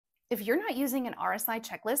If you're not using an RSI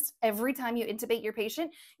checklist every time you intubate your patient,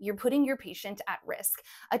 you're putting your patient at risk.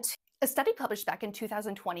 A study published back in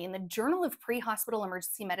 2020 in the Journal of Pre-Hospital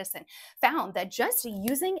Emergency Medicine found that just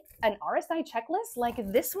using an RSI checklist like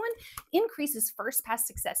this one increases first pass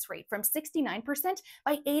success rate from 69%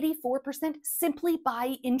 by 84% simply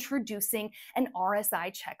by introducing an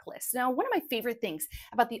RSI checklist. Now, one of my favorite things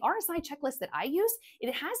about the RSI checklist that I use,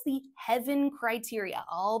 it has the Heaven criteria.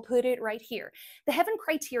 I'll put it right here. The Heaven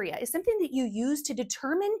criteria is something that you use to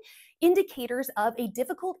determine indicators of a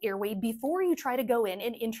difficult airway before you try to go in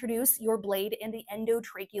and introduce your blade in the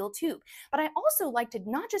endotracheal tube. But I also like to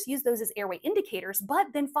not just use those as airway indicators, but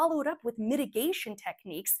then follow it up with mitigation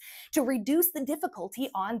techniques to reduce the difficulty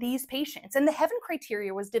on these patients. And the Heaven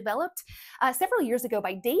criteria was developed several years ago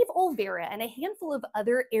by Dave Olvera and a handful of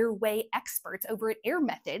other airway experts over at Air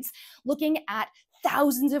Methods, looking at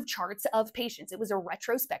thousands of charts of patients. It was a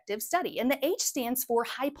retrospective study, and the H stands for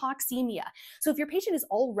hypoxemia. So if your patient is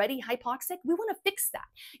already hypoxic, we want to fix that.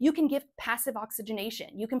 You can give passive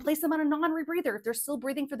oxygenation. You can place them on a non-rebreather if they're still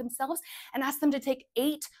breathing for themselves and ask them to take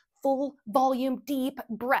 8 full volume deep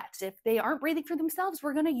breaths. If they aren't breathing for themselves,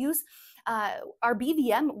 we're going to use our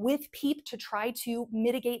BVM with PEEP to try to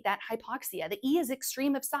mitigate that hypoxia. The E is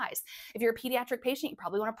extreme of size. If you're a pediatric patient, you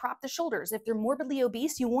probably want to prop the shoulders. If they're morbidly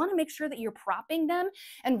obese, you want to make sure that you're propping them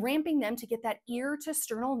and ramping them to get that ear to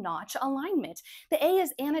sternal notch alignment. The A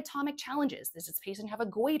is anatomic challenges. Does this patient have a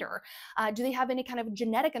goiter? Do they have any kind of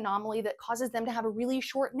genetic anomaly that causes them to have a really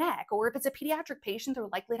short neck? Or if it's a pediatric patient, they're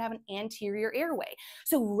likely to have an anterior airway.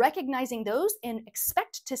 So recognizing those and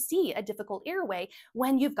expect to see a difficult airway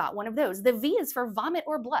when you've got one of those. The V is for vomit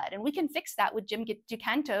or blood, and we can fix that with Jim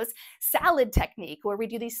Ducanto's salad technique, where we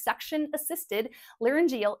do the suction-assisted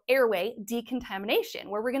laryngeal airway decontamination,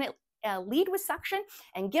 where we're going to lead with suction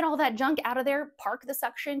and get all that junk out of there, park the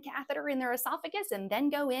suction catheter in their esophagus, and then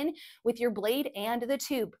go in with your blade and the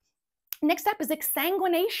tube. Next up is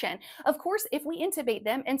exsanguination. Of course, if we intubate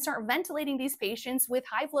them and start ventilating these patients with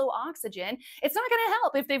high flow oxygen, it's not going to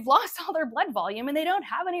help if they've lost all their blood volume and they don't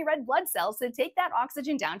have any red blood cells to take that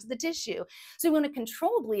oxygen down to the tissue. So we want to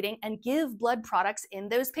control bleeding and give blood products in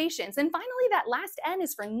those patients. And finally, that last N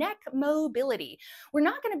is for neck mobility. We're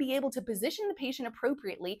not going to be able to position the patient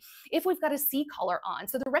appropriately if we've got a C-collar on.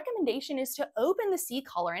 So the recommendation is to open the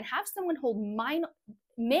C-collar and have someone hold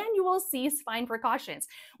manual C-spine precautions,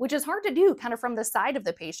 which is hard to do kind of from the side of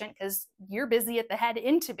the patient because you're busy at the head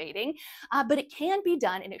intubating, but it can be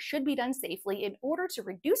done and it should be done safely in order to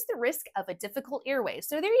reduce the risk of a difficult airway.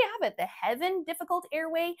 So there you have it, the Heaven difficult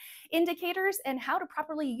airway indicators and how to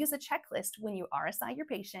properly use a checklist when you RSI your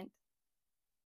patient.